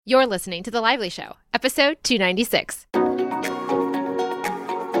You're listening to The Lively Show, episode 296.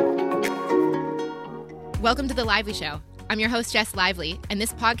 Welcome to The Lively Show. I'm your host, Jess Lively, and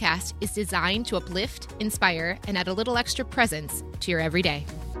this podcast is designed to uplift, inspire, and add a little extra presence to your everyday.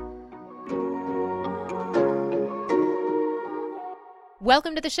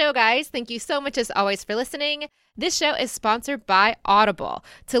 Welcome to the show, guys. Thank you so much, as always, for listening. This show is sponsored by Audible.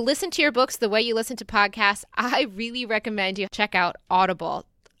 To listen to your books the way you listen to podcasts, I really recommend you check out Audible.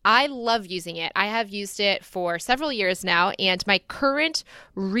 I love using it. I have used it for several years now, and my current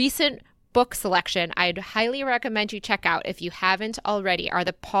recent book selection I'd highly recommend you check out if you haven't already are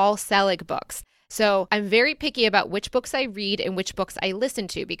the Paul Selig books. So I'm very picky about which books I read and which books I listen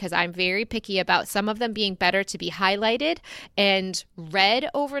to because I'm very picky about some of them being better to be highlighted and read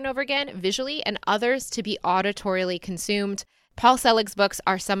over and over again visually and others to be auditorily consumed. Paul Selig's books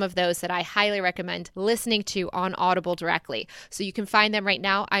are some of those that I highly recommend listening to on Audible directly. So you can find them right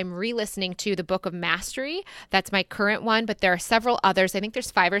now. I'm re-listening to the Book of Mastery. That's my current one, but there are several others. I think there's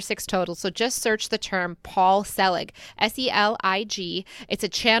 5 or 6 total. So just search the term Paul Selig, S-E-L-I-G. It's a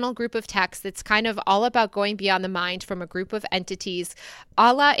channel group of texts that's kind of all about going beyond the mind from a group of entities,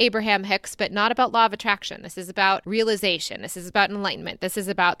 a la Abraham Hicks, but not about law of attraction. This is about realization. This is about enlightenment. This is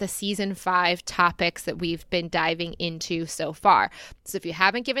about the season 5 topics that we've been diving into so far. So if you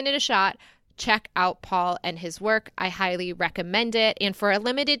haven't given it a shot, check out Paul and his work. I highly recommend it. And for a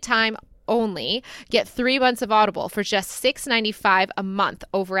limited time only, get 3 months of Audible for just $6.95 a month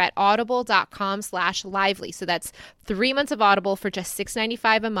over at audible.com/lively. So that's 3 months of Audible for just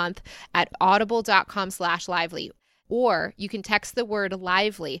 $6.95 a month at audible.com/lively. Or you can text the word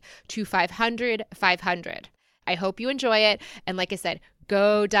lively to 500-500. I hope you enjoy it. And like I said,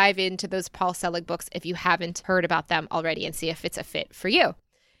 go dive into those Paul Selig books if you haven't heard about them already and see if it's a fit for you.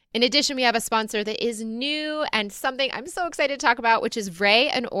 In addition, we have a sponsor that is new and something I'm so excited to talk about, which is Vray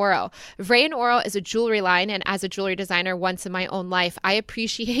and Oro. Vray and Oro is a jewelry line, and as a jewelry designer once in my own life, I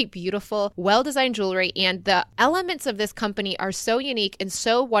appreciate beautiful, well-designed jewelry, and the elements of this company are so unique and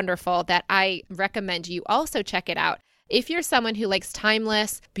so wonderful that I recommend you also check it out. If you're someone who likes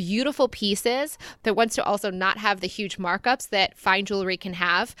timeless, beautiful pieces that wants to also not have the huge markups that fine jewelry can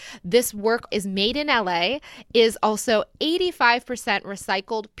have, this work is made in LA, is also 85%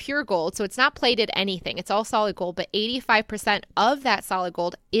 recycled pure gold. So it's not plated anything. It's all solid gold, but 85% of that solid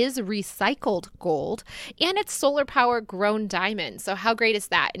gold is recycled gold, and it's solar power grown diamond. So how great is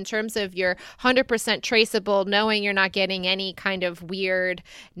that in terms of your 100% traceable, knowing you're not getting any kind of weird,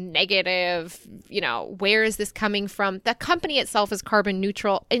 negative, where is this coming from? The company itself is carbon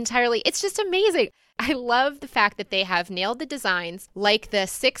neutral entirely. It's just amazing. I love the fact that they have nailed the designs like the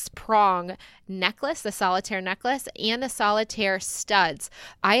 6-prong necklace, the solitaire necklace, and the solitaire studs.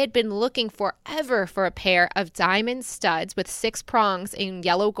 I had been looking forever for a pair of diamond studs with 6 prongs in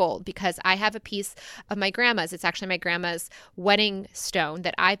yellow gold because I have a piece of my grandma's. It's actually my grandma's wedding stone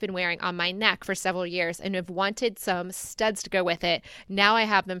that I've been wearing on my neck for several years and have wanted some studs to go with it. Now I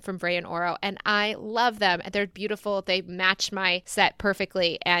have them from Vray and Oro, and I love them. They're beautiful. They match my set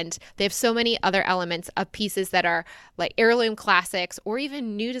perfectly, and they have so many other elements of pieces that are like heirloom classics or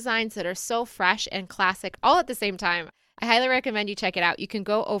even new designs that are so fresh and classic all at the same time. I highly recommend you check it out. You can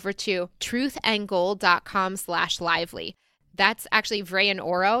go over to truthandgold.com/lively. That's actually Vray and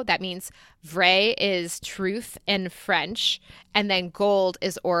Oro. That means Vray is truth in French, and then gold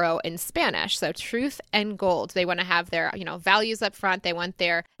is oro in Spanish. So truth and gold. They want to have their, values up front. They want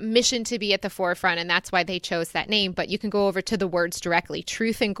their mission to be at the forefront, and that's why they chose that name. But you can go over to the words directly,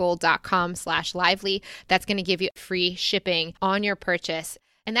 truthandgold.com/lively. That's going to give you free shipping on your purchase.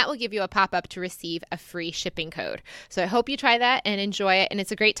 And that will give you a pop-up to receive a free shipping code. So I hope you try that and enjoy it. And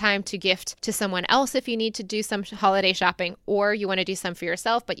it's a great time to gift to someone else if you need to do some holiday shopping, or you want to do some for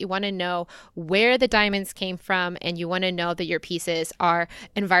yourself, but you want to know where the diamonds came from, and you want to know that your pieces are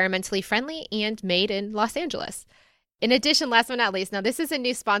environmentally friendly and made in Los Angeles. In addition, last but not least, now this is a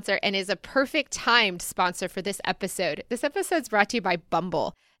new sponsor and is a perfect timed sponsor for this episode. This episode is brought to you by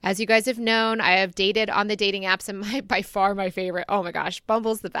Bumble. As you guys have known, I have dated on the dating apps, and by far my favorite, oh my gosh,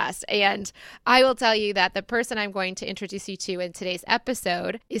 Bumble's the best. And I will tell you that the person I'm going to introduce you to in today's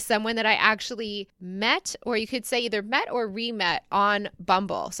episode is someone that I actually met, or you could say either met or re-met on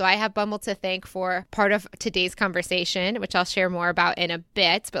Bumble. So I have Bumble to thank for part of today's conversation, which I'll share more about in a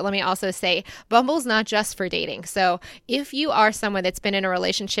bit. But let me also say, Bumble's not just for dating. So if you are someone that's been in a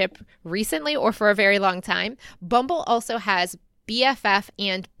relationship recently or for a very long time, Bumble also has BFF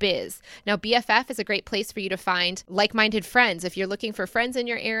and Biz. Now, BFF is a great place for you to find like-minded friends. If you're looking for friends in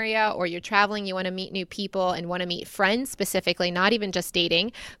your area, or you're traveling, you want to meet new people and want to meet friends specifically, not even just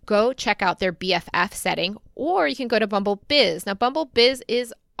dating, go check out their BFF setting, or you can go to Bumble Biz. Now, Bumble Biz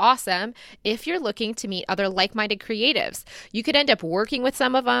is awesome if you're looking to meet other like-minded creatives. You could end up working with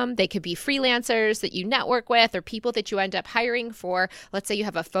some of them. They could be freelancers that you network with or people that you end up hiring for. Let's say you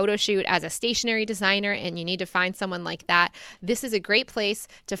have a photo shoot as a stationery designer and you need to find someone like that. This is a great place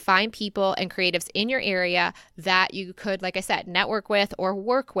to find people and creatives in your area that you could, like I said, network with or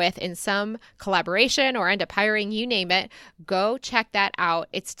work with in some collaboration or end up hiring, you name it. Go check that out.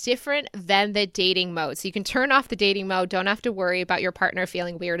 It's different than the dating mode. So you can turn off the dating mode. Don't have to worry about your partner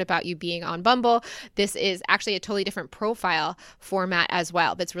feeling weird about you being on Bumble. This is actually a totally different profile format as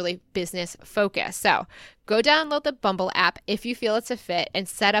well that's really business focused. So go download the Bumble app if you feel it's a fit and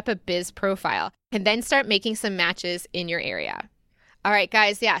set up a biz profile and then start making some matches in your area. All right,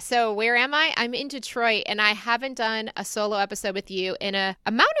 guys. Yeah. So where am I? I'm in Detroit and I haven't done a solo episode with you in a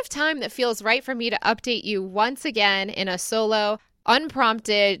amount of time that feels right for me to update you once again in a solo,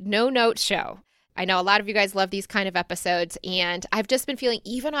 unprompted, no note show. I know a lot of you guys love these kind of episodes, and I've just been feeling,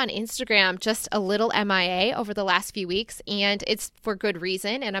 even on Instagram, just a little MIA over the last few weeks, and it's for good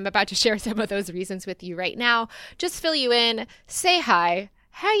reason, and I'm about to share some of those reasons with you right now. Just fill you in, say hi,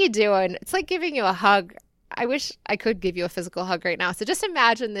 how you doing? It's like giving you a hug. I wish I could give you a physical hug right now. So just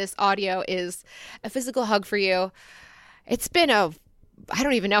imagine this audio is a physical hug for you. It's been I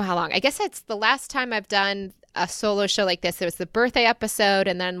don't even know how long. I guess it's the last time I've done a solo show like this. There was the birthday episode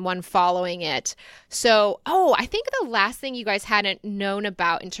and then one following it. So, I think the last thing you guys hadn't known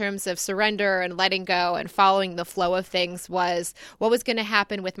about in terms of surrender and letting go and following the flow of things was what was going to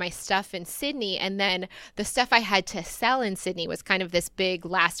happen with my stuff in Sydney. And then the stuff I had to sell in Sydney was kind of this big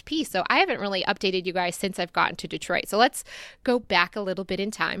last piece. So I haven't really updated you guys since I've gotten to Detroit. So let's go back a little bit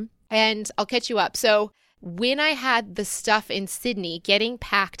in time and I'll catch you up. So when I had the stuff in Sydney getting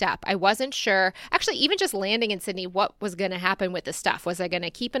packed up, I wasn't sure, actually, even just landing in Sydney, what was going to happen with the stuff. Was I going to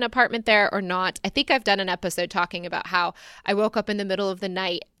keep an apartment there or not? I think I've done an episode talking about how I woke up in the middle of the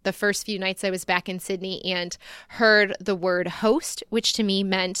night, the first few nights I was back in Sydney, and heard the word host, which to me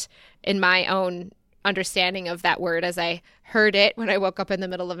meant, in my own understanding of that word as I heard it when I woke up in the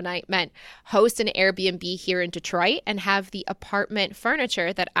middle of the night, meant host an Airbnb here in Detroit and have the apartment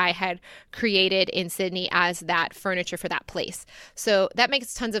furniture that I had created in Sydney as that furniture for that place. So that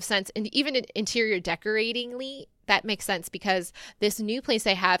makes tons of sense. And even interior decoratingly, that makes sense because this new place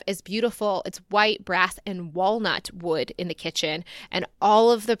I have is beautiful. It's white, brass, and walnut wood in the kitchen. And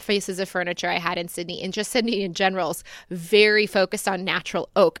all of the pieces of furniture I had in Sydney, and just Sydney in general, is very focused on natural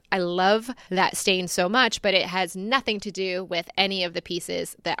oak. I love that stain so much, but it has nothing to do with any of the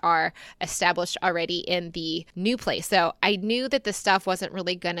pieces that are established already in the new place. So I knew that the stuff wasn't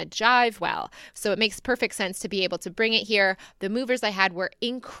really going to jive well. So it makes perfect sense to be able to bring it here. The movers I had were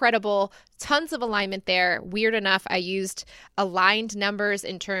incredible. Tons of alignment there. Weird enough, I used aligned numbers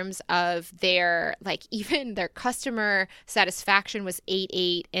in terms of their, even their customer satisfaction was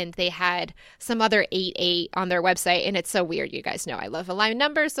 8.8, and they had some other 8.8 on their website. And it's so weird. You guys know I love aligned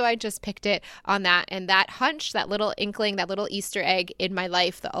numbers, so I just picked it on that. And that hunch, that little inkling, that little Easter egg in my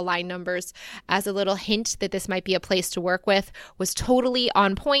life, the aligned numbers as a little hint that this might be a place to work with, was totally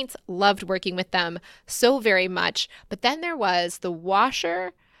on point. Loved working with them so very much. But then there was the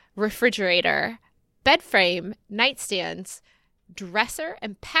washer, refrigerator, bed frame, nightstands, dresser,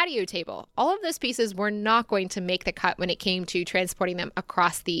 and patio table. All of those pieces were not going to make the cut when it came to transporting them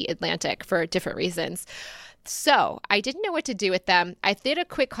across the Atlantic for different reasons. So I didn't know what to do with them. I did a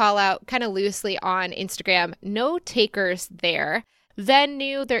quick call out kind of loosely on Instagram. No takers there. Then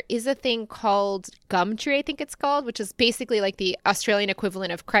knew there is a thing called Gumtree, I think it's called, which is basically like the Australian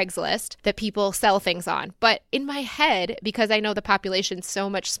equivalent of Craigslist that people sell things on. But in my head, because I know the population's so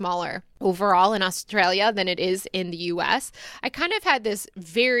much smaller overall in Australia than it is in the US, I kind of had this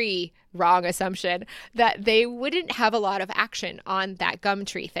very wrong assumption that they wouldn't have a lot of action on that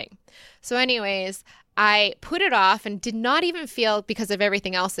Gumtree thing. So anyways, I put it off and did not even feel, because of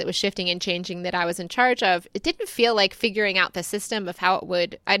everything else that was shifting and changing that I was in charge of, it didn't feel like figuring out the system of how it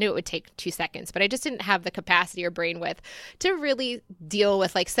would. I knew it would take 2 seconds, but I just didn't have the capacity or brainwidth to really deal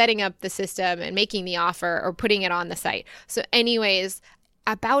with setting up the system and making the offer or putting it on the site. So anyways,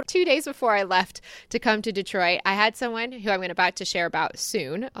 about 2 days before I left to come to Detroit, I had someone who I'm about to share about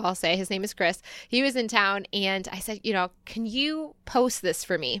soon. I'll say his name is Chris. He was in town and I said, can you post this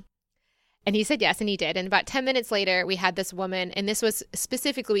for me? And he said yes, and he did. And about 10 minutes later, we had this woman, and this was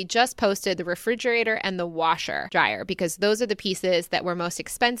specifically, we just posted the refrigerator and the washer dryer because those are the pieces that were most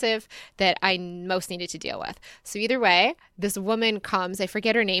expensive that I most needed to deal with. So either way, this woman comes, I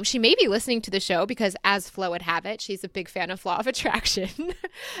forget her name. She may be listening to the show because as Flo would have it, she's a big fan of Law of Attraction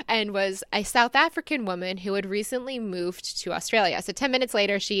and was a South African woman who had recently moved to Australia. So 10 minutes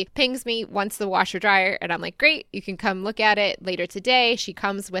later, she pings me, wants the washer dryer, and I'm like, great, you can come look at it later today. She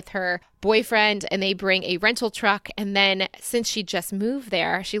comes with her boyfriend and they bring a rental truck. And then since she just moved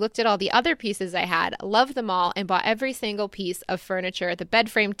there, she looked at all the other pieces I had, loved them all, and bought every single piece of furniture, the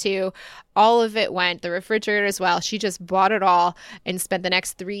bed frame too. All of it went, the refrigerator as well. She just bought it all and spent the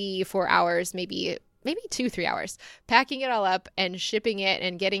next 3-4 hours, maybe 2-3 hours, packing it all up and shipping it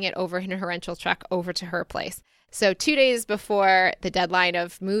and getting it over in her rental truck over to her place. So 2 days before the deadline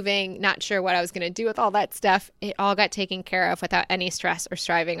of moving, not sure what I was going to do with all that stuff, it all got taken care of without any stress or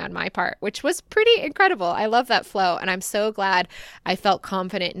striving on my part, which was pretty incredible. I love that flow, and I'm so glad I felt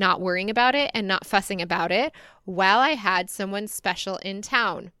confident not worrying about it and not fussing about it while I had someone special in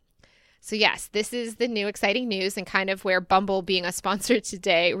town. So yes, this is the new exciting news and kind of where Bumble being a sponsor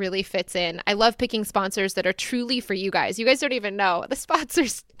today really fits in. I love picking sponsors that are truly for you guys. You guys don't even know. The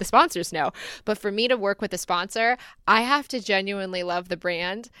sponsors know. But for me to work with a sponsor, I have to genuinely love the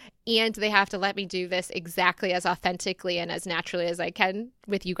brand, and they have to let me do this exactly as authentically and as naturally as I can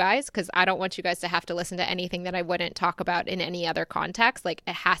with you guys, because I don't want you guys to have to listen to anything that I wouldn't talk about in any other context. Like,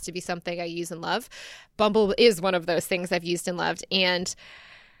 it has to be something I use and love. Bumble is one of those things I've used and loved. And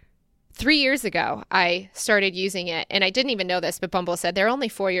 3 years ago, I started using it, and I didn't even know this, but Bumble said they're only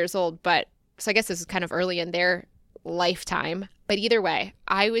 4 years old, but so I guess this is kind of early in their lifetime. But either way,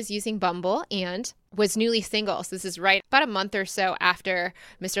 I was using Bumble and was newly single. So this is right about a month or so after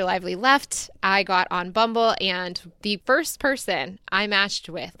Mr. Lively left. I got on Bumble, and the first person I matched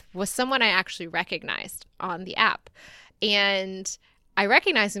with was someone I actually recognized on the app. And I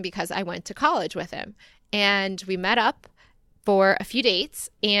recognized him because I went to college with him, and we met up for a few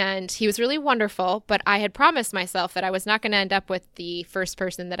dates, and he was really wonderful, but I had promised myself that I was not going to end up with the first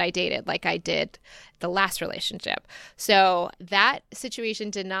person that I dated like I did the last relationship. So that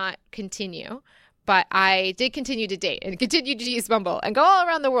situation did not continue, but I did continue to date and continue to use Bumble and go all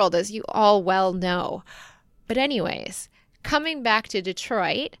around the world, as you all well know. But anyways, coming back to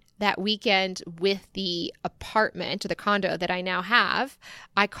Detroit that weekend with the apartment or the condo that I now have,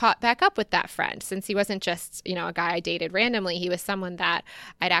 I caught back up with that friend. Since he wasn't just, a guy I dated randomly, he was someone that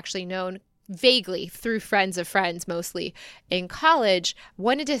I'd actually known vaguely through friends of friends, mostly in college.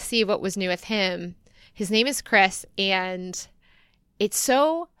 Wanted to see what was new with him. His name is Chris, and it's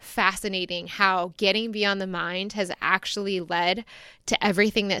so fascinating how getting beyond the mind has actually led to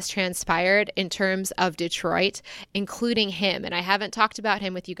everything that's transpired in terms of Detroit, including him. And I haven't talked about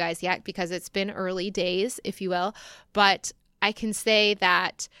him with you guys yet because it's been early days, if you will. But I can say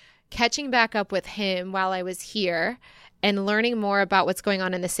that catching back up with him while I was here and learning more about what's going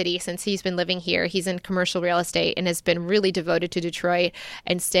on in the city since he's been living here. He's in commercial real estate and has been really devoted to Detroit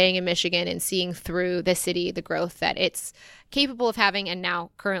and staying in Michigan and seeing through the city, the growth that it's capable of having and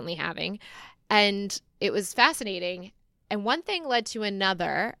now currently having. And it was fascinating. And one thing led to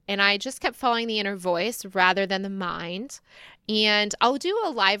another, and I just kept following the inner voice rather than the mind. And I'll do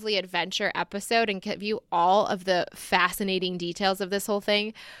a lively adventure episode and give you all of the fascinating details of this whole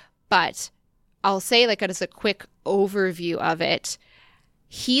thing. But I'll say, like, as a quick overview of it,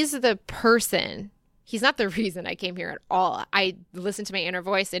 he's the person. He's not the reason I came here at all. I listened to my inner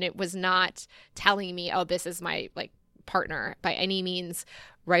voice, and it was not telling me, oh, this is my, partner by any means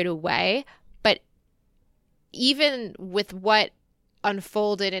right away. But even with what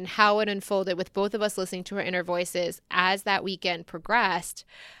unfolded and how it unfolded with both of us listening to our inner voices as that weekend progressed,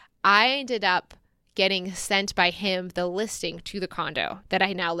 I ended up getting sent by him the listing to the condo that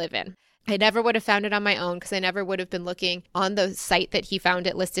I now live in. I never would have found it on my own because I never would have been looking on the site that he found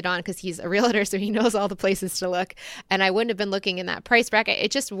it listed on because he's a realtor, so he knows all the places to look. And I wouldn't have been looking in that price bracket.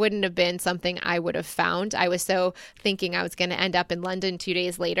 It just wouldn't have been something I would have found. I was so thinking I was going to end up in London 2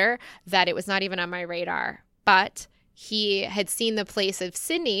 days later that it was not even on my radar. But he had seen the place of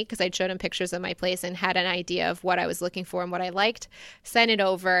Sydney because I'd showed him pictures of my place and had an idea of what I was looking for and what I liked, sent it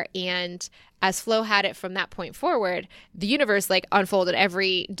over. And as Flo had it from that point forward, the universe unfolded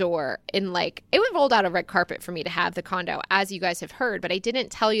every door in it would rolled out a red carpet for me to have the condo, as you guys have heard. But I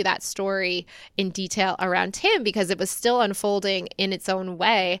didn't tell you that story in detail around him because it was still unfolding in its own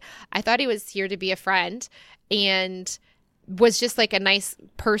way. I thought he was here to be a friend and was just a nice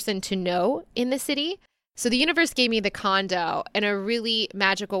person to know in the city. So the universe gave me the condo in a really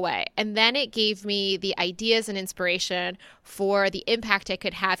magical way. And then it gave me the ideas and inspiration for the impact I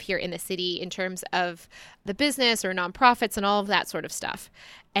could have here in the city in terms of the business or nonprofits and all of that sort of stuff.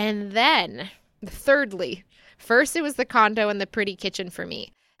 And then, thirdly, first it was the condo and the pretty kitchen for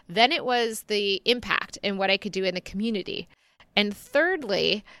me. Then it was the impact and what I could do in the community. And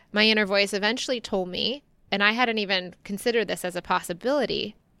thirdly, my inner voice eventually told me, and I hadn't even considered this as a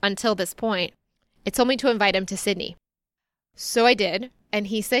possibility until this point, it told me to invite him to Sydney. So I did, and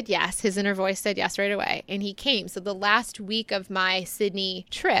he said yes. His inner voice said yes right away, and he came. So the last week of my Sydney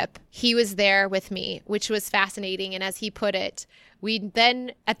trip, he was there with me, which was fascinating. And as he put it, we'd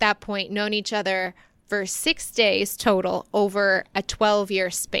then at that point known each other for 6 days total over a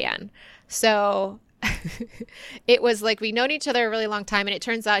 12-year span. So it was like we'd known each other a really long time, and it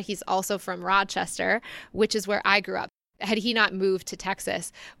turns out he's also from Rochester, which is where I grew up. Had he not moved to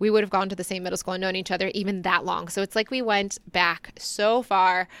Texas, we would have gone to the same middle school and known each other even that long. So it's like we went back so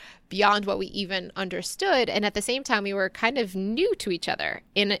far beyond what we even understood. And at the same time, we were kind of new to each other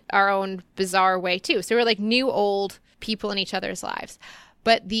in our own bizarre way too. So we're like new, old people in each other's lives.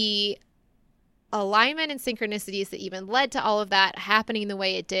 But the alignment and synchronicities that even led to all of that happening the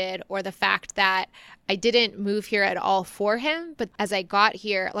way it did, or the fact that I didn't move here at all for him. But as I got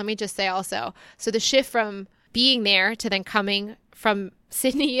here, let me just say also, so the shift from being there to then coming from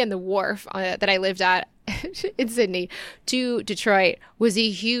Sydney and the wharf that I lived at in Sydney to Detroit was a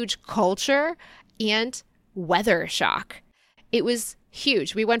huge culture and weather shock. It was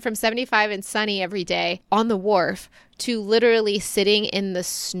huge. We went from 75 and sunny every day on the wharf to literally sitting in the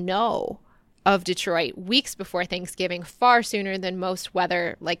snow of Detroit weeks before Thanksgiving, far sooner than most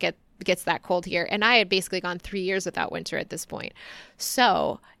weather like it gets that cold here. And I had basically gone 3 years without winter at this point.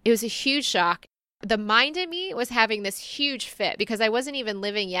 So it was a huge shock. The mind in me was having this huge fit because I wasn't even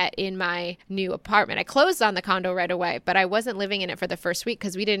living yet in my new apartment. I closed on the condo right away, but I wasn't living in it for the first week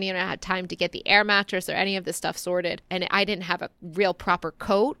because we didn't even have time to get the air mattress or any of this stuff sorted. And I didn't have a real proper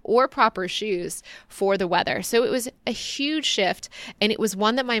coat or proper shoes for the weather. So it was a huge shift, and it was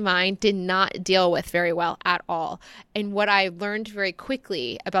one that my mind did not deal with very well at all. And what I learned very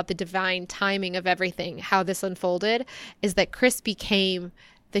quickly about the divine timing of everything, how this unfolded, is that Chris became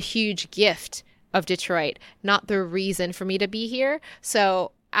the huge gift of Detroit, not the reason for me to be here.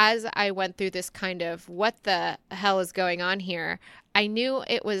 So as I went through this kind of what the hell is going on here, I knew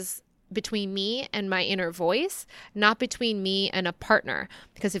it was between me and my inner voice, not between me and a partner.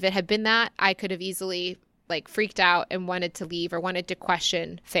 Because if it had been that, I could have easily freaked out and wanted to leave or wanted to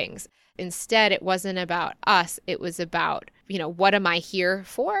question things. Instead, it wasn't about us. It was about, what am I here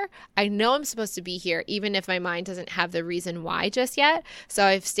for? I know I'm supposed to be here, even if my mind doesn't have the reason why just yet. So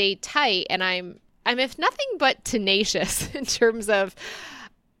I've stayed tight, and I'm if nothing but tenacious in terms of,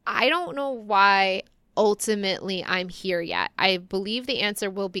 I don't know why ultimately I'm here yet. I believe the answer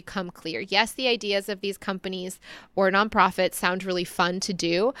will become clear. Yes, the ideas of these companies or nonprofits sound really fun to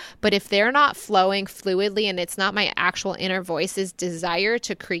do, but if they're not flowing fluidly and it's not my actual inner voice's desire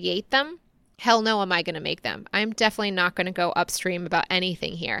to create them, hell no, am I going to make them. I'm definitely not going to go upstream about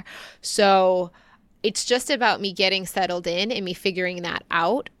anything here. So it's just about me getting settled in and me figuring that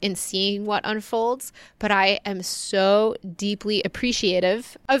out and seeing what unfolds. But I am so deeply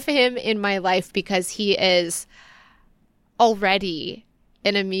appreciative of him in my life because he is already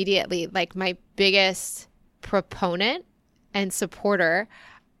and immediately my biggest proponent and supporter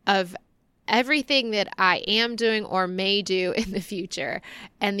of everything that I am doing or may do in the future.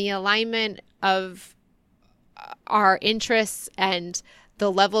 And the alignment of our interests and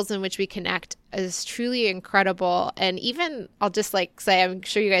the levels in which we connect is truly incredible. And even I'll just say, I'm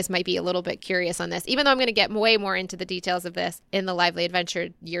sure you guys might be a little bit curious on this, even though I'm going to get way more into the details of this in the Lively Adventure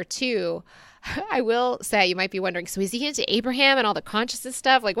Year 2. I will say, you might be wondering, so is he into Abraham and all the consciousness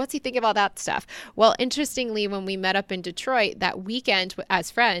stuff? What's he think of all that stuff? Well, interestingly, when we met up in Detroit that weekend as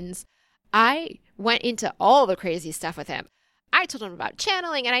friends, I went into all the crazy stuff with him. I told him about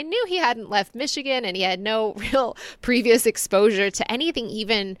channeling, and I knew he hadn't left Michigan and he had no real previous exposure to anything,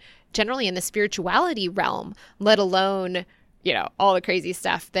 even generally in the spirituality realm, let alone, all the crazy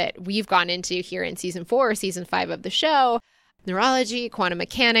stuff that we've gone into here in season 4, season 5 of the show. Neurology, quantum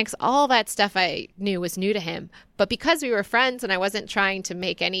mechanics, all that stuff I knew was new to him. But because we were friends and I wasn't trying to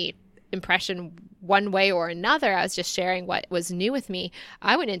make any impression one way or another, I was just sharing what was new with me.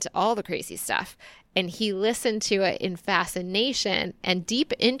 I went into all the crazy stuff. And he listened to it in fascination and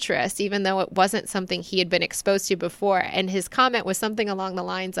deep interest, even though it wasn't something he had been exposed to before. And his comment was something along the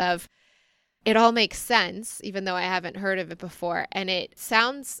lines of, it all makes sense, even though I haven't heard of it before. And it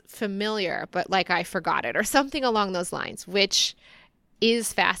sounds familiar, but I forgot it, or something along those lines, which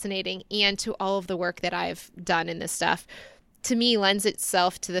is fascinating, and to all of the work that I've done in this stuff, to me lends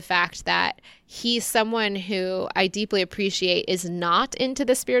itself to the fact that he's someone who I deeply appreciate is not into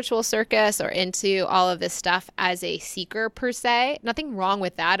the spiritual circus or into all of this stuff as a seeker per se. Nothing wrong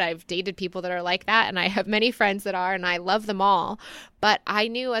with that. I've dated people that are like that, and I have many friends that are, and I love them all. But I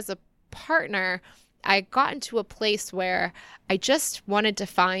knew as a partner, I got into a place where I just wanted to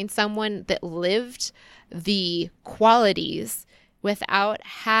find someone that lived the qualities without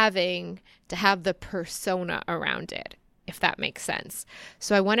having to have the persona around it, if that makes sense.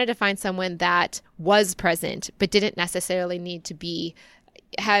 So I wanted to find someone that was present, but didn't necessarily need to be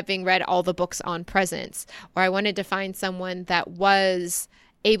having read all the books on presence. Or I wanted to find someone that was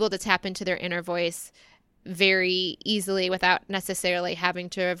able to tap into their inner voice very easily without necessarily having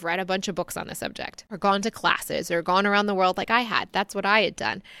to have read a bunch of books on the subject or gone to classes or gone around the world like I had. That's what I had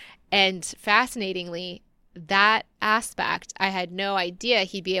done. And fascinatingly, that aspect I had no idea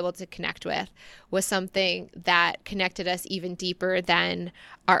he'd be able to connect with was something that connected us even deeper than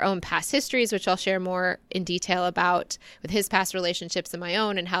our own past histories, which I'll share more in detail about with his past relationships and my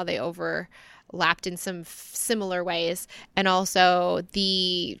own and how they overlapped in some similar ways. And also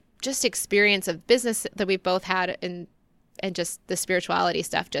the just experience of business that we've both had and just the spirituality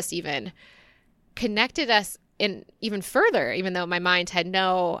stuff just even connected us in even further, even though my mind had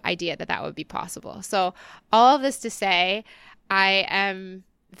no idea that that would be possible. So all of this to say, I am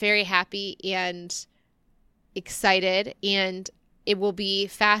very happy and excited, and it will be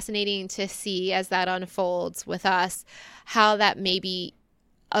fascinating to see as that unfolds with us how that may be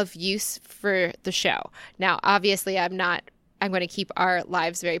of use for the show. Now, obviously, I'm going to keep our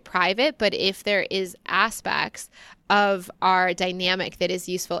lives very private, but if there is aspects of our dynamic that is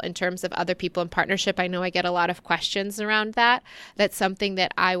useful in terms of other people in partnership, I know I get a lot of questions around that. That's something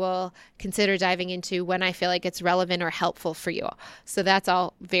that I will consider diving into when I feel like it's relevant or helpful for you. So that's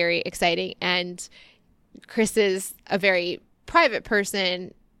all very exciting. And Chris is a very private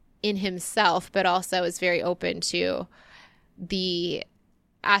person in himself, but also is very open to the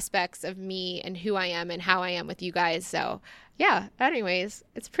aspects of me and who I am and how I am with you guys. So yeah, anyways,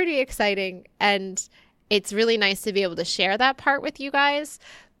 it's pretty exciting. And it's really nice to be able to share that part with you guys,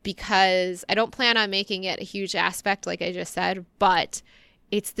 because I don't plan on making it a huge aspect, like I just said, but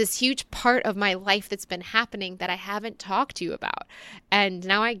it's this huge part of my life that's been happening that I haven't talked to you about. And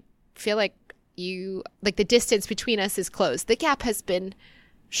now I feel like the distance between us is closed. The gap has been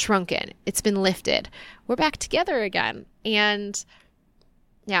shrunken. It's been lifted. We're back together again. And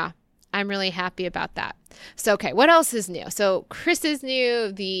yeah, I'm really happy about that. So, okay, what else is new? So Chris is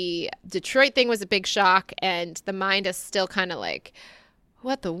new. The Detroit thing was a big shock, and the mind is still kind of like,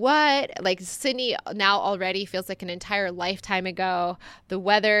 what the what? Like Sydney now already feels like an entire lifetime ago. The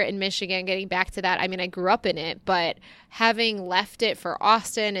weather in Michigan, getting back to that. I mean, I grew up in it, but having left it for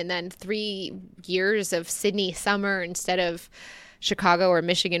Austin and then 3 years of Sydney summer instead of Chicago or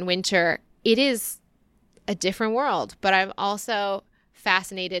Michigan winter, it is a different world. But I'm also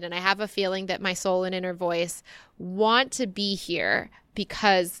fascinated, and I have a feeling that my soul and inner voice want to be here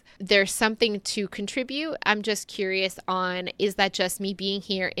because there's something to contribute. I'm just curious on, is that just me being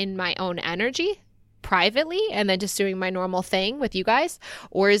here in my own energy privately and then just doing my normal thing with you guys?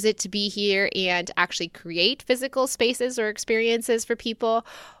 Or is it to be here and actually create physical spaces or experiences for people?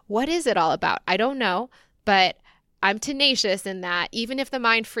 What is it all about? I don't know, but I'm tenacious in that even if the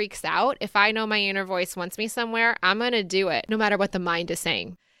mind freaks out, if I know my inner voice wants me somewhere, I'm going to do it no matter what the mind is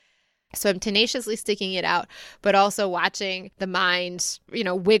saying. So I'm tenaciously sticking it out, but also watching the mind,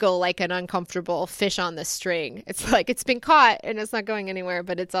 wiggle like an uncomfortable fish on the string. It's like it's been caught and it's not going anywhere,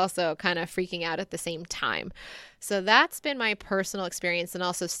 but it's also kind of freaking out at the same time. So that's been my personal experience. And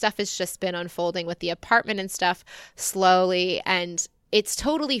also stuff has just been unfolding with the apartment and stuff slowly, and it's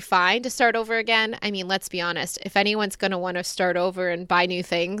totally fine to start over again. I mean, let's be honest. If anyone's going to want to start over and buy new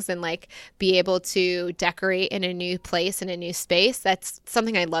things and be able to decorate in a new place, in a new space, that's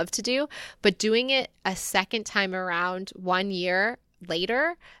something I love to do. But doing it a second time around 1 year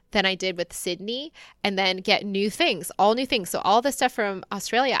later than I did with Sydney, and then get new things, all new things. So all the stuff from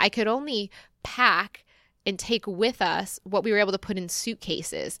Australia, I could only pack and take with us what we were able to put in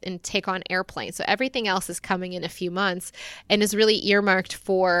suitcases and take on airplanes. So everything else is coming in a few months and is really earmarked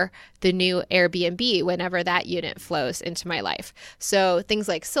for the new Airbnb whenever that unit flows into my life. So things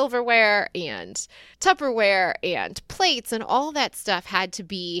like silverware and Tupperware and plates and all that stuff had to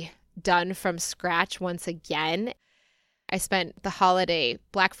be done from scratch once again. I spent the holiday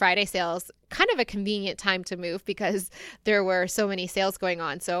Black Friday sales kind of a convenient time to move because there were so many sales going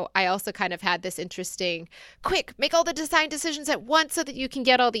on. So I also kind of had this interesting, quick, make all the design decisions at once so that you can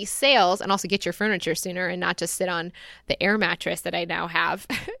get all these sales and also get your furniture sooner and not just sit on the air mattress that I now have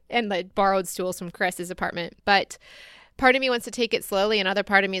and the borrowed stools from Chris's apartment. But part of me wants to take it slowly. Another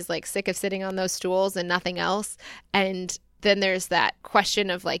part of me is like sick of sitting on those stools and nothing else. And then there's that question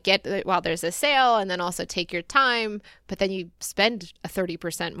of like, while there's a sale and then also take your time, but then you spend a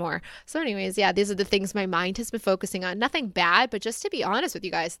 30% more. So anyways, yeah, these are the things my mind has been focusing on. Nothing bad, but just to be honest with you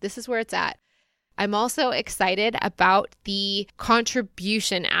guys, this is where it's at. I'm also excited about the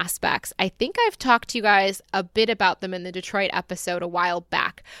contribution aspects. I think I've talked to you guys a bit about them in the Detroit episode a while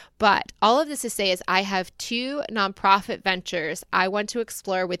back, but all of this to say is I have 2 nonprofit ventures I want to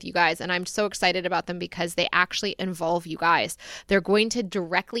explore with you guys, and I'm so excited about them because they actually involve you guys. They're going to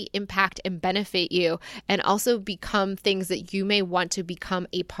directly impact and benefit you and also become things that you may want to become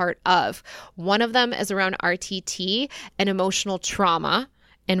a part of. One of them is around RTT and emotional trauma,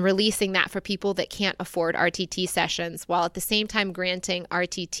 and releasing that for people that can't afford RTT sessions while at the same time granting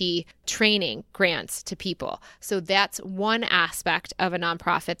RTT training grants to people. So that's one aspect of a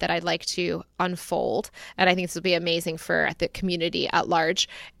nonprofit that I'd like to unfold. And I think this will be amazing for the community at large,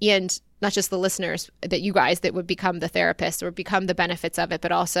 and not just the listeners, that you guys that would become the therapists or become the benefits of it,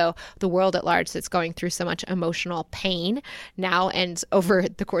 but also the world at large that's going through so much emotional pain now and over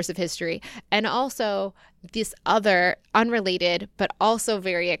the course of history. And also this other unrelated, but also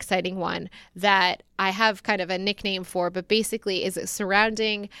very exciting one that I have kind of a nickname for, but basically is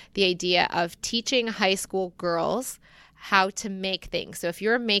surrounding the idea of teaching high school girls how to make things. So if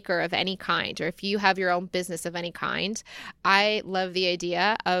you're a maker of any kind, or if you have your own business of any kind, I love the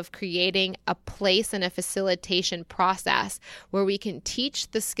idea of creating a place and a facilitation process where we can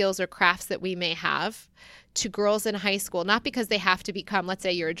teach the skills or crafts that we may have to girls in high school, not because they have to become, let's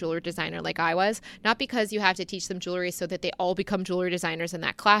say you're a jewelry designer like I was, not because you have to teach them jewelry so that they all become jewelry designers in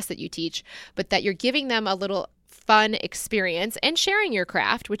that class that you teach, but that you're giving them a little fun experience and sharing your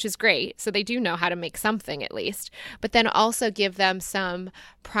craft, which is great. So they do know how to make something at least, but then also give them some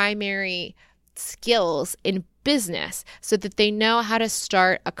primary skills in business so that they know how to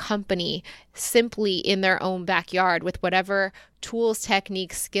start a company simply in their own backyard with whatever tools,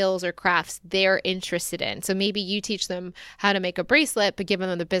 techniques, skills, or crafts they're interested in. So maybe you teach them how to make a bracelet, but give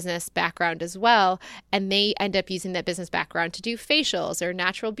them the business background as well. And they end up using that business background to do facials or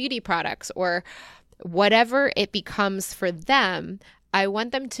natural beauty products or whatever it becomes for them. I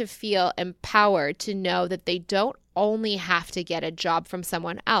want them to feel empowered to know that they don't only have to get a job from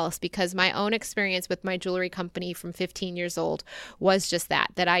someone else, because my own experience with my jewelry company from 15 years old was just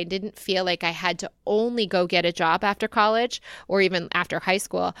that I didn't feel like I had to only go get a job after college or even after high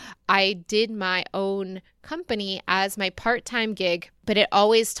school. I did my own company as my part-time gig, but it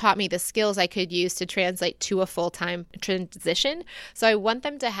always taught me the skills I could use to translate to a full-time transition. So I want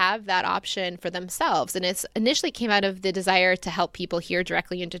them to have that option for themselves. And it initially came out of the desire to help people here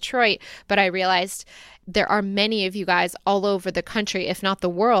directly in Detroit, but I realized there are many of you guys all over the country, if not the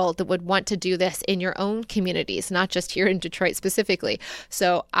world, that would want to do this in your own communities, not just here in Detroit specifically.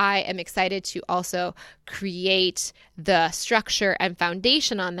 So I am excited to also create the structure and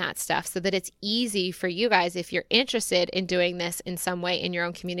foundation on that stuff so that it's easy for you guys, if you're interested in doing this in some way in your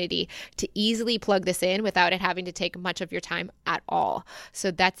own community, to easily plug this in without it having to take much of your time at all. So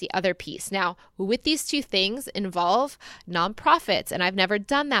that's the other piece. Now, with these two things involve nonprofits, and I've never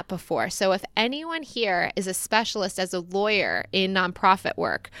done that before. So if anyone here is a specialist as a lawyer in nonprofit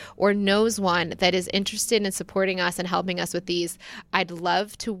work or knows one that is interested in supporting us and helping us with these, I'd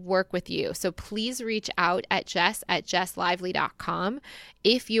love to work with you. So please reach out at jess@jesslively.com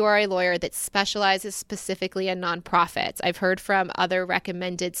if you are a lawyer that specializes specifically in nonprofits. I've heard from other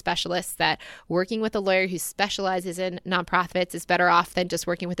recommended specialists that working with a lawyer who specializes in nonprofits is better off than just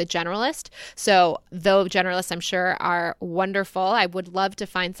working with a generalist. So though generalists, I'm sure, are wonderful, I would love to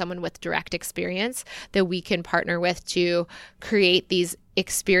find someone with direct experience that we can partner with to create these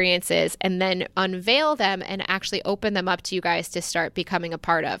experiences and then unveil them and actually open them up to you guys to start becoming a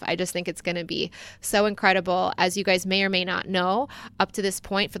part of. I just think it's going to be so incredible. As you guys may or may not know, up to this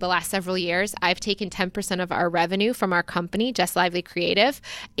point for the last several years, I've taken 10% of our revenue from our company, Jess Lively Creative,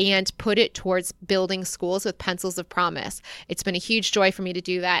 and put it towards building schools with Pencils of Promise. It's been a huge joy for me to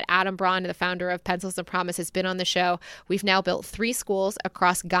do that. Adam Braun, the founder of Pencils of Promise, has been on the show. We've now built 3 schools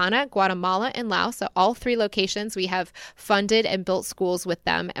across Ghana, Guatemala, and Laos. So all 3 locations, we have funded and built schools with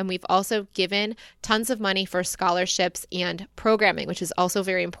them. And we've also given tons of money for scholarships and programming, which is also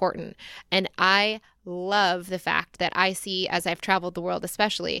very important. And I love the fact that I see, as I've traveled the world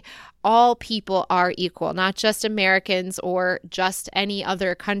especially, all people are equal, not just Americans or just any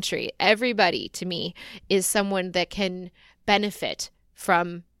other country. Everybody, to me, is someone that can benefit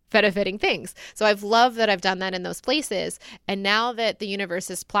from benefiting things. So I've loved that I've done that in those places. And now that the universe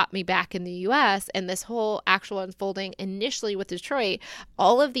has plopped me back in the US and this whole actual unfolding initially with Detroit,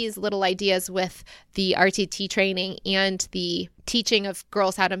 all of these little ideas with the RTT training and the teaching of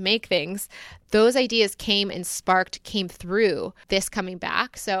girls how to make things, those ideas came through this coming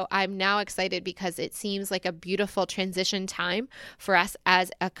back. So I'm now excited because it seems like a beautiful transition time for us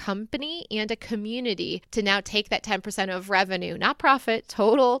as a company and a community to now take that 10% of revenue, not profit,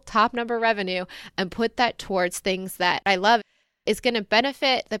 total top number revenue, and put that towards things that I love. It's going to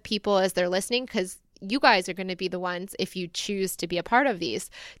benefit the people as they're listening, because you guys are going to be the ones, if you choose to be a part of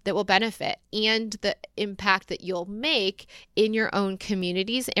these, that will benefit, and the impact that you'll make in your own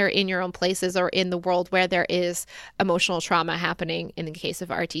communities or in your own places or in the world where there is emotional trauma happening in the case of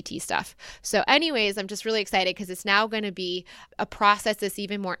RTT stuff. So anyways, I'm just really excited because it's now going to be a process that's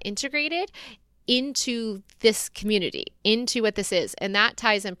even more integrated into this community, into what this is. And that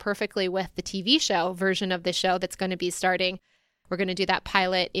ties in perfectly with the TV show version of the show that's going to be starting. We're going to do that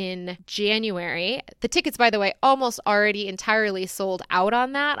pilot in January. The tickets, by the way, almost already entirely sold out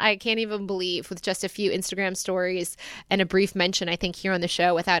on that. I can't even believe, with just a few Instagram stories and a brief mention, I think, here on the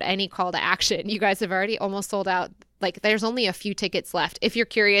show without any call to action, you guys have already almost sold out. Like, there's only a few tickets left. If you're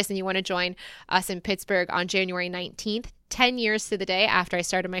curious and you want to join us in Pittsburgh on January 19th, 10 years to the day after I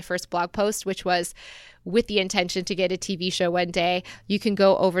started my first blog post, which was with the intention to get a TV show one day, you can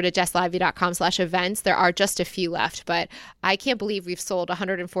go over to jesslively.com/events. There are just a few left, but I can't believe we've sold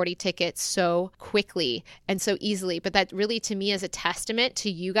 140 tickets so quickly and so easily. But that really, to me, is a testament to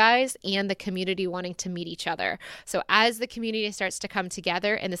you guys and the community wanting to meet each other. So as the community starts to come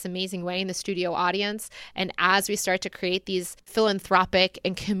together in this amazing way in the studio audience, and as we start to create these philanthropic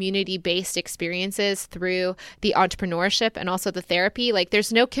and community-based experiences through the entrepreneurship and also the therapy, like,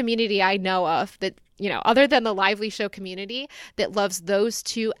 there's no community I know of that, other than the Lively Show community, that loves those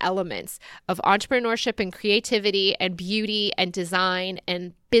two elements of entrepreneurship and creativity and beauty and design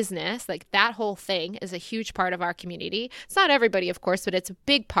and business. Like, that whole thing is a huge part of our community. It's not everybody, of course, but it's a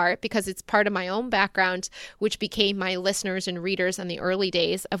big part because it's part of my own background, which became my listeners and readers in the early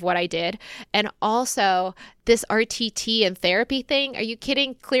days of what I did. And also this RTT and therapy thing. Are you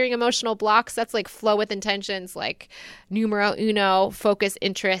kidding? Clearing emotional blocks. That's like flow with intentions, like numero uno, focus,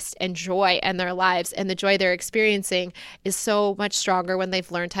 interest, and joy in their lives. And the joy they're experiencing is so much stronger when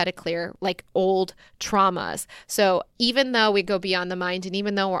they've learned how to clear like old traumas. So even though we go beyond the mind, and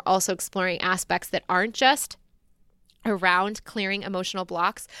even though we're also exploring aspects that aren't just around clearing emotional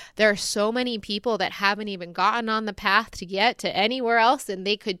blocks, there are so many people that haven't even gotten on the path to get to anywhere else, and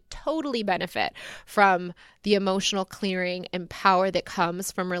they could totally benefit from the emotional clearing and power that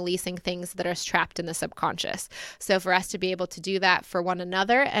comes from releasing things that are trapped in the subconscious. So for us to be able to do that for one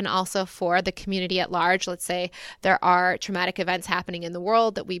another and also for the community at large, let's say there are traumatic events happening in the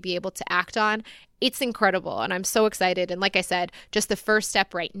world that we be able to act on, it's incredible. And I'm so excited. And like I said, just the first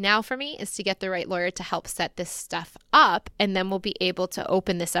step right now for me is to get the right lawyer to help set this stuff up. And then we'll be able to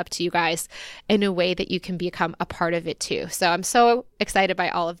open this up to you guys in a way that you can become a part of it too. So I'm so excited by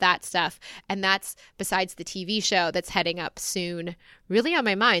all of that stuff. And that's besides the TV show that's heading up soon, really on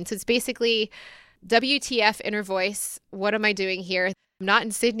my mind. So it's basically WTF Inner Voice. What am I doing here? I'm not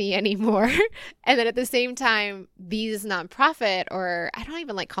in Sydney anymore. And then at the same time, these nonprofit, or I don't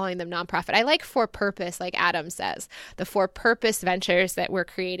even like calling them nonprofit. I like for purpose, like Adam says. The for purpose ventures that we're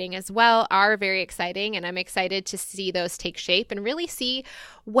creating as well are very exciting. And I'm excited to see those take shape and really see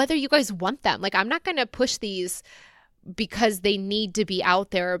whether you guys want them. Like, I'm not going to push these because they need to be out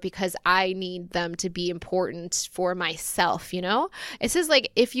there or because I need them to be important for myself, It's just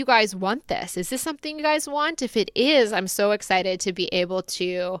like, if you guys want this, is this something you guys want? If it is, I'm so excited to be able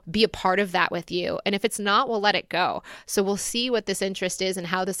to be a part of that with you. And if it's not, we'll let it go. So we'll see what this interest is and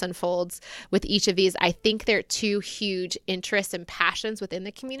how this unfolds with each of these. I think there are two huge interests and passions within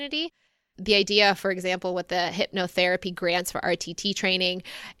the community. The idea, for example, with the hypnotherapy grants for RTT training,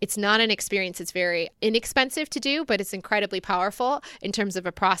 it's not an experience. It's very inexpensive to do, but it's incredibly powerful in terms of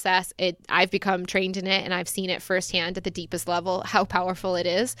a process. I've become trained in it, and I've seen it firsthand at the deepest level, how powerful it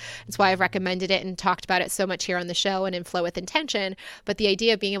is. That's why I've recommended it and talked about it so much here on the show and in Flow with Intention. But the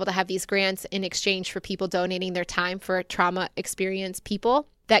idea of being able to have these grants in exchange for people donating their time for trauma experienced people,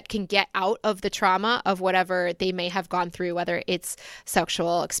 that can get out of the trauma of whatever they may have gone through, whether it's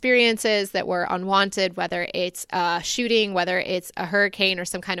sexual experiences that were unwanted, whether it's a shooting, whether it's a hurricane or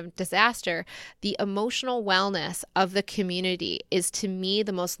some kind of disaster. The emotional wellness of the community is, to me,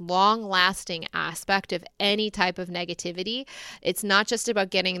 the most long-lasting aspect of any type of negativity. It's not just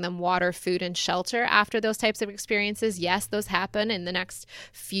about getting them water, food, and shelter after those types of experiences. Yes, those happen in the next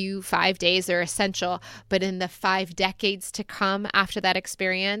 5 days, are essential, but in the 5 decades to come after that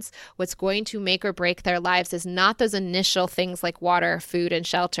experience, what's going to make or break their lives is not those initial things like water, food, and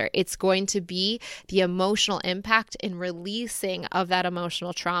shelter. It's going to be the emotional impact in releasing of that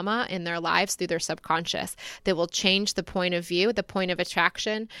emotional trauma in their lives through their subconscious that will change the point of view, the point of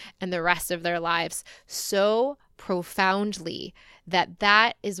attraction, and the rest of their lives so profoundly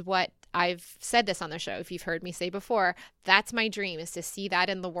that is what I've said this on the show. If you've heard me say before, that's my dream, is to see that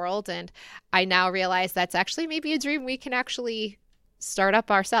in the world. And I now realize that's actually maybe a dream we can actually start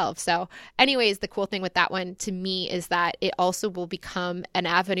up ourselves. So anyways, the cool thing with that one to me is that it also will become an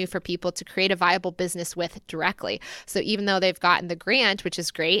avenue for people to create a viable business with directly. So even though they've gotten the grant, which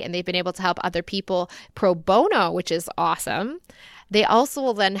is great, and they've been able to help other people pro bono, which is awesome, they also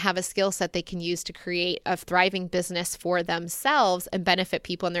will then have a skill set they can use to create a thriving business for themselves and benefit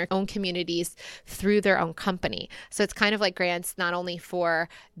people in their own communities through their own company. So it's kind of like grants not only for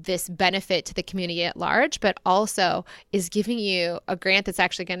this benefit to the community at large, but also is giving you a grant that's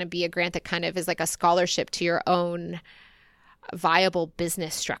actually going to be a grant that kind of is like a scholarship to your own viable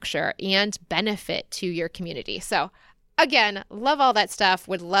business structure and benefit to your community. So again, love all that stuff.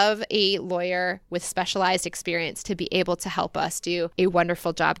 Would love a lawyer with specialized experience to be able to help us do a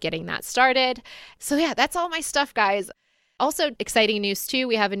wonderful job getting that started. So yeah, that's all my stuff, guys. Also, exciting news too,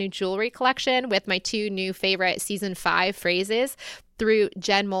 we have a new jewelry collection with my 2 new favorite season 5 phrases through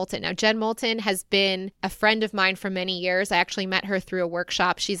Jen Moulton. Now, Jen Moulton has been a friend of mine for many years. I actually met her through a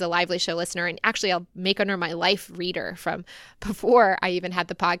workshop. She's a Lively Show listener, and actually I'll make her my life reader from before I even had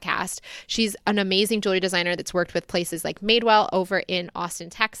the podcast. She's an amazing jewelry designer that's worked with places like Madewell over in Austin,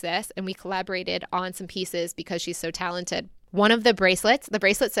 Texas, and we collaborated on some pieces because she's so talented. One of the bracelet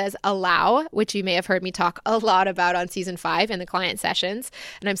says allow, which you may have heard me talk a lot about on season 5 in the client sessions.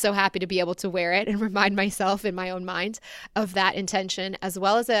 And I'm so happy to be able to wear it and remind myself in my own mind of that intention, as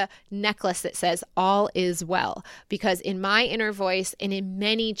well as a necklace that says all is well. Because in my inner voice and in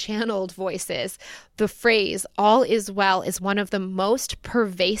many channeled voices, the phrase all is well is one of the most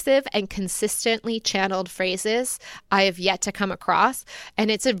pervasive and consistently channeled phrases I have yet to come across. And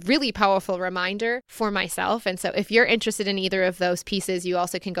it's a really powerful reminder for myself. And so if you're interested in either of those pieces, you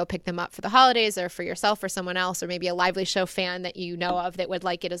also can go pick them up for the holidays or for yourself or someone else, or maybe a Lively Show fan that you know of that would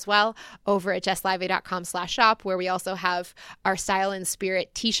like it as well, over at jesslively.com/shop, where we also have our Style and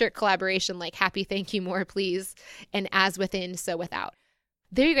Spirit t-shirt collaboration like Happy Thank You More Please and As Within So Without.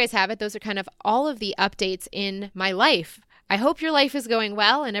 There you guys have it. Those are kind of all of the updates in my life. I hope your life is going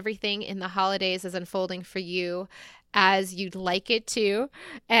well and everything in the holidays is unfolding for you as you'd like it to.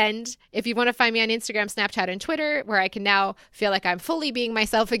 And if you want to find me on Instagram, Snapchat, and Twitter, where I can now feel like I'm fully being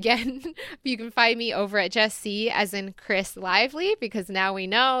myself again, you can find me over at Jess C, as in Chris Lively, because now we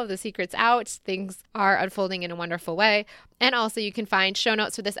know the secret's out. Things are unfolding in a wonderful way. And also you can find show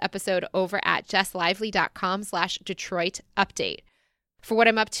notes for this episode over at jesslively.com/Detroit update. For what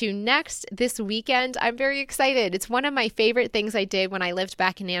I'm up to next this weekend, I'm very excited. It's one of my favorite things I did when I lived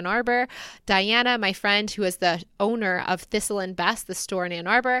back in Ann Arbor. Diana, my friend, who is the owner of Thistle and Best, the store in Ann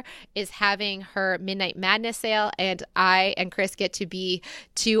Arbor, is having her Midnight Madness sale, and I and Chris get to be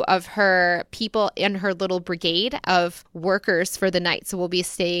 2 of her people in her little brigade of workers for the night. So we'll be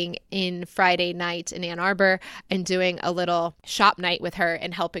staying in Friday night in Ann Arbor and doing a little shop night with her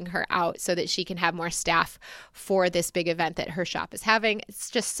and helping her out so that she can have more staff for this big event that her shop is having. It's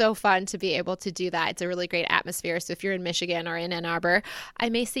just so fun to be able to do that. It's a really great atmosphere. So if you're in Michigan or in Ann Arbor, I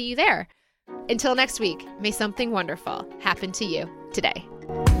may see you there. Until next week, may something wonderful happen to you today.